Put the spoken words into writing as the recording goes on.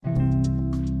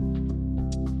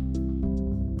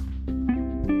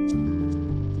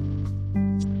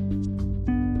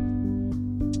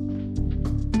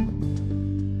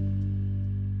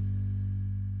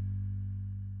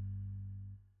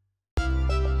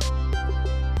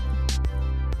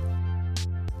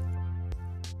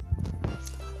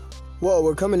Well,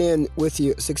 we're coming in with you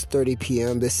at 6:30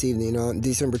 p.m. this evening on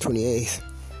December 28th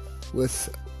with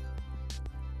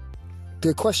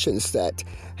the questions that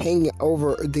hang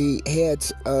over the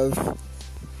heads of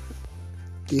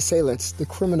the assailants, the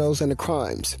criminals, and the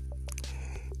crimes.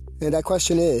 And that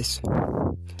question is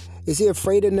he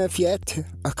afraid enough yet to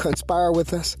conspire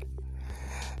with us?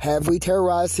 Have we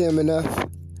terrorized him enough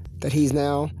that he's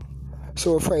now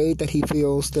so afraid that he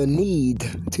feels the need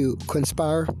to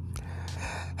conspire?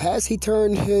 Has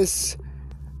his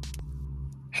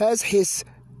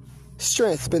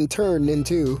strength been turned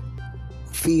into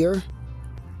fear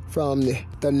from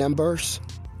the numbers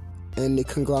and the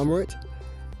conglomerate?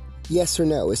 Yes or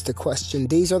no is the question.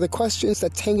 These are the questions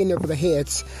that's hanging over the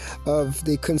heads of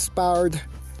the conspired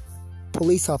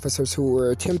police officers who were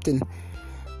attempting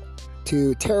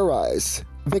to terrorize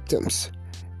victims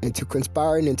into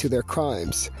conspiring into their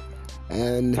crimes.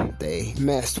 And they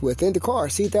messed with in the car.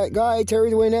 See that guy,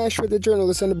 Terry Dwayne Ashford, the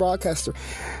journalist and the broadcaster.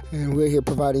 And we're here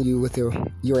providing you with your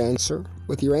answer.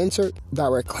 With your answer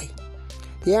directly.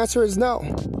 The answer is no.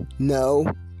 No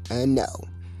and no.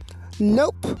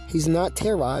 Nope. He's not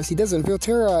terrorized. He doesn't feel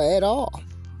terror at all.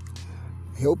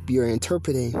 I hope you're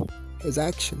interpreting his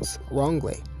actions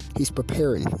wrongly. He's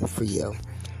preparing for you.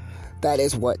 That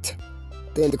is what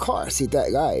the in the car. See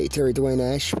that guy, Terry Dwayne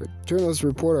Ashford, journalist,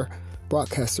 reporter,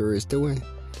 broadcaster, is doing.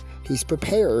 He's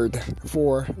prepared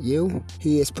for you.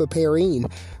 He is preparing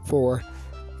for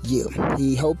you.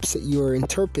 He hopes that you're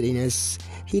interpreting as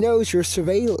he knows you're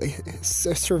surveying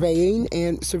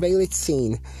and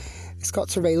surveillancing. It's called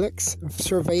surveillance.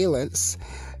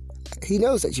 He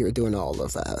knows that you're doing all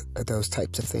of that, those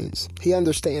types of things. He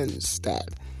understands that.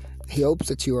 He hopes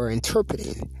that you are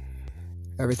interpreting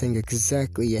everything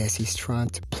exactly as he's trying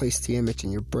to place the image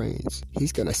in your brains.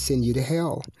 He's going to send you to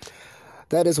hell.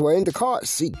 That is what in the car.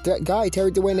 See, that guy,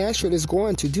 Terry Dwayne Ashford, is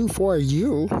going to do for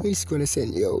you. He's going to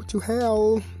send you to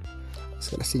hell. He's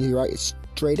going to send you right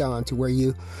straight on to where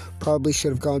you probably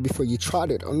should have gone before you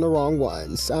trotted on the wrong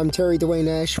ones. I'm Terry Dwayne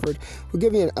Ashford. We'll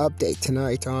give you an update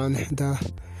tonight on the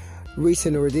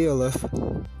recent ordeal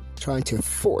of trying to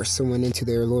force someone into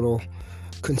their little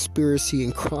conspiracy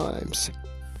and crimes.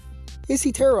 Is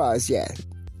he terrorized yet?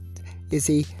 Is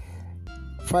he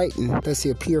frightened? Does he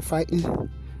appear frightened?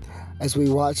 As we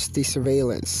watch the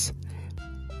surveillance,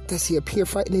 does he appear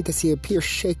frightened? Does he appear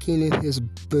shaking in his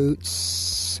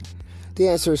boots? The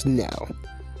answer is no.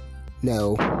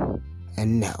 No,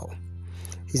 and no.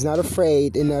 He's not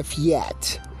afraid enough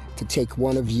yet to take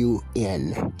one of you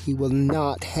in. He will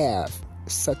not have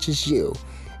such as you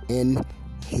in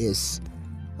his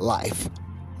life.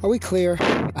 Are we clear?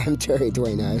 I'm Terry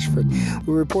Dwayne Ashford.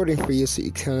 We're reporting for you so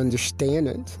you can understand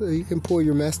it, so you can pull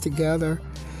your mess together.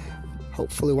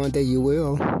 Hopefully one day you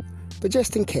will. But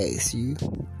just in case you're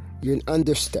an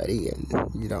understudy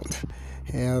and you don't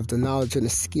have the knowledge and the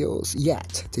skills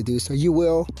yet to do so, you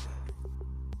will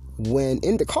when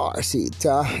in the car seat.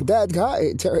 That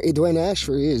guy, Terry Dwayne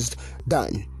Ashford, is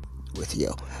done with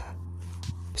you.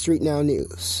 Street Now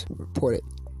News reported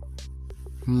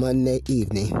Monday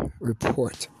evening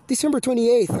report. December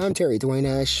 28th. I'm Terry Dwayne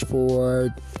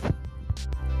Ashford.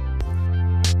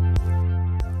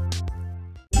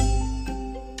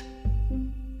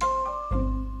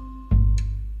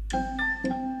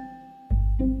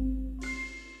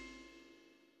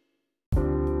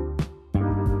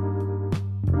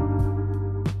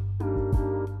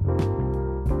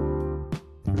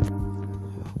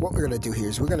 What we're going to do here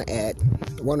is we're going to add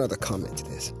one other comment to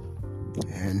this.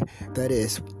 And that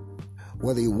is,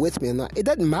 whether you're with me or not, it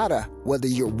doesn't matter whether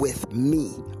you're with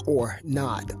me or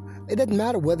not. It doesn't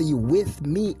matter whether you're with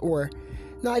me or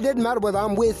not. It doesn't matter whether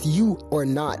I'm with you or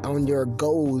not on your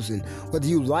goals and whether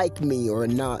you like me or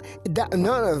not.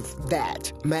 None of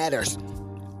that matters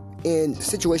in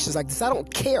situations like this. I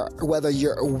don't care whether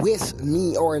you're with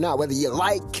me or not, whether you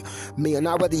like me or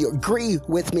not, whether you agree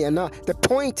with me or not. The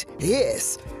point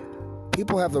is,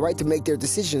 people have the right to make their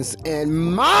decisions,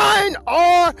 and mine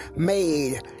are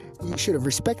made. You should have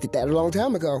respected that a long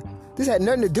time ago. This had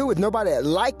nothing to do with nobody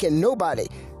liking nobody.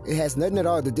 It has nothing at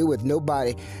all to do with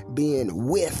nobody being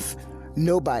with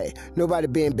nobody. Nobody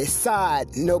being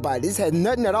beside nobody. This has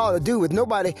nothing at all to do with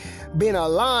nobody being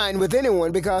aligned with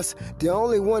anyone, because the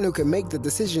only one who can make the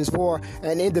decisions for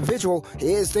an individual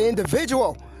is the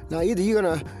individual. Now, either you're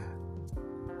going to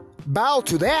bow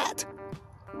to that,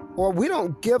 or we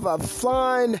don't give a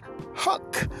flying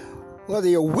huck whether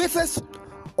you're with us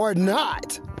or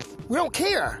not. We don't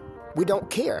care. We don't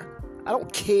care. I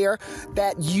don't care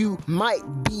that you might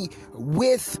be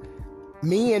with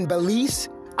me in beliefs.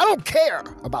 I don't care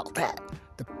about that.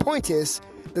 The point is,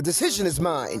 the decision is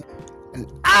mine,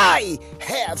 and I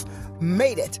have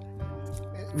made it.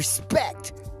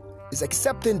 Respect is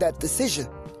accepting that decision.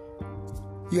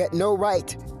 You had no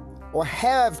right or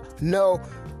have no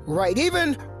right,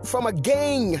 even from a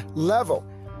gang level,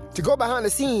 to go behind the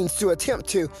scenes to attempt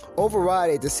to override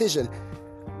a decision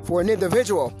for an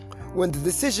individual when the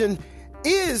decision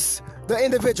is the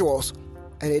individual's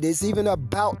and it is even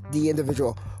about the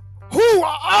individual. Who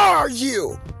are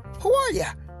you? Who are you?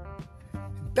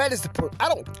 That is the point. I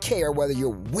don't care whether you're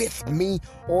with me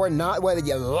or not, whether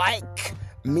you like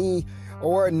me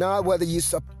or not, whether you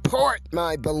support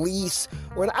my beliefs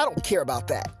or not. I don't care about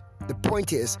that. The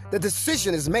point is, the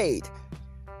decision is made.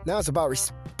 Now it's about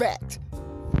respect.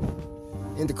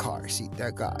 In the car seat,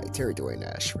 that guy, Terry Dwayne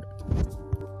Ashford.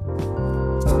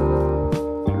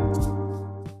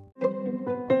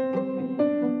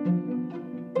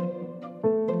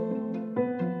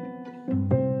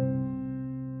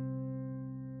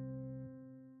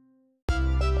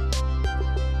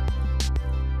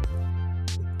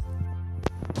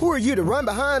 Who are you to run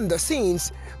behind the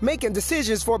scenes making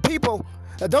decisions for people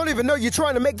that don't even know you're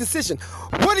trying to make decisions?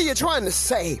 What are you trying to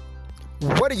say?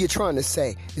 What are you trying to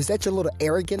say? Is that your little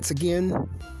arrogance again?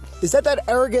 Is that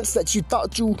arrogance that you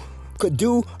thought you could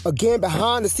do again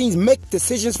behind the scenes, make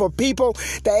decisions for people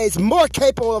that is more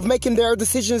capable of making their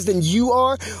decisions than you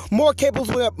are? More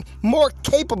capable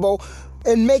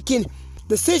in making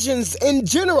decisions in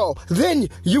general than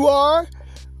you are?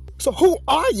 So who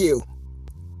are you?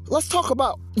 Let's talk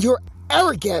about your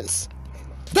arrogance.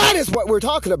 That is what we're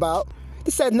talking about.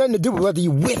 This has nothing to do with whether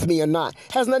you're with me or not.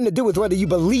 It has nothing to do with whether you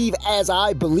believe as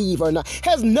I believe or not. It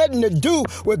has nothing to do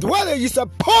with whether you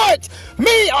support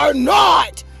me or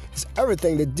not. It's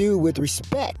everything to do with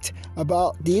respect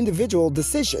about the individual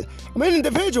decision. I'm an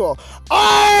individual.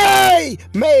 I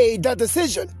made that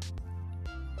decision.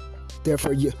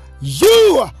 Therefore, you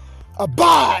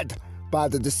abide by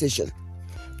the decision.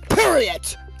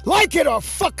 Period. Like it or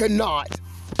fucking not.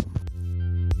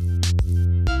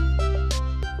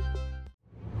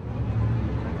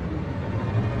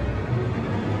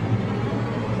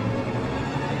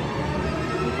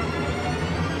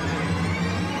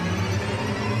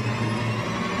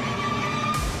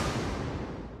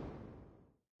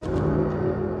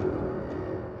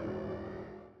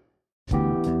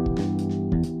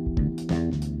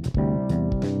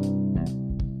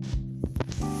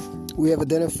 We have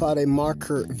identified a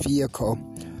marker vehicle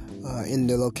in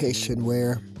the location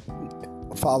where,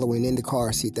 following in the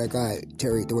car seat, that guy,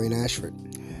 Terry Dwayne Ashford,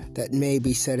 that may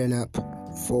be setting up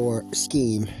for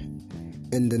scheme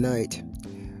in the night.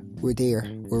 We're there.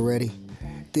 We're ready.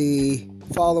 The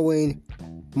following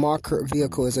marker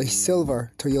vehicle is a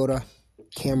silver Toyota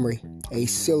Camry. A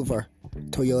silver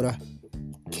Toyota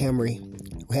Camry.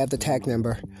 We have the tag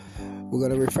number. We're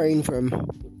going to refrain from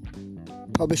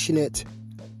publishing it,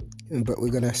 but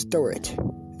we're going to store it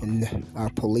in our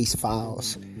police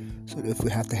files so that if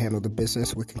we have to handle the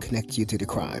business, we can connect you to the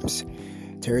crimes.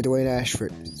 Terry Dwayne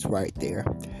Ashford is right there.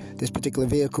 This particular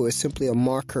vehicle is simply a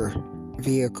marker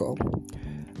vehicle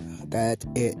that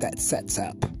sets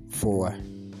up for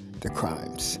the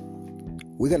crimes.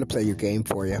 We're going to play your game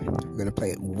for you. We're going to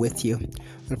play it with you. We're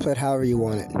going to play it however you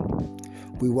want it.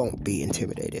 We won't be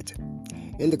intimidated.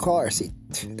 In the car seat,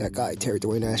 that guy, Terry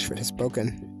Dwayne Ashford, has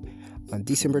spoken on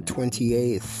December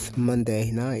 28th,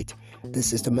 Monday night.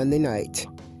 This is the Monday night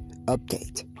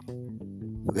update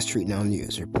for the Street Now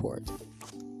News Report.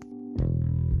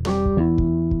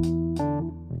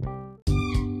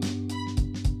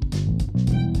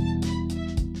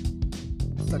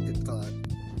 Second thought.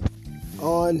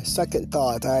 On second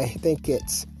thought, I think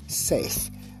it's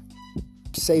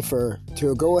safer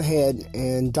to go ahead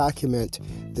and document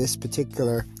this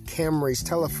particular Camry's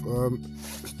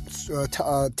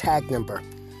tag number,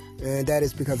 and that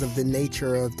is because of the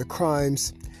nature of the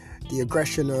crimes, the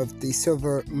aggression of the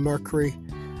silver Mercury,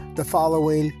 the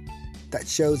following that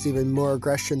shows even more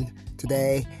aggression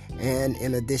today, and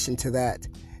in addition to that,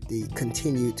 the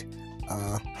continued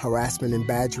harassment and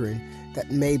badgering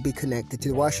that may be connected to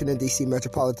the Washington, D.C.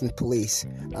 Metropolitan Police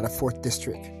out of 4th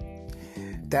District.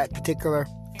 That particular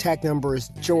tag number is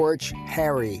George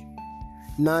Harry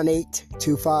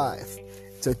 9825.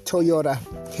 It's a Toyota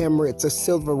Camry. It's a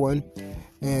silver one.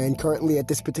 And currently at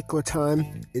this particular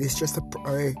time, it is just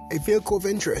a vehicle of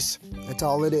interest. That's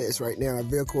all it is right now, a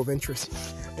vehicle of interest.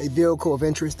 A vehicle of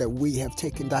interest that we have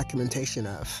taken documentation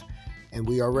of. And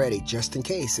we are ready just in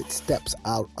case it steps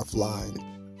out of line.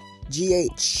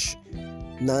 GH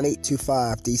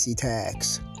 9825 DC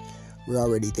tags. We're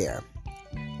already there.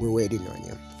 We're waiting on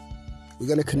you. We're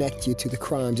going to connect you to the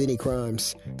crimes, any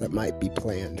crimes that might be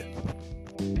planned.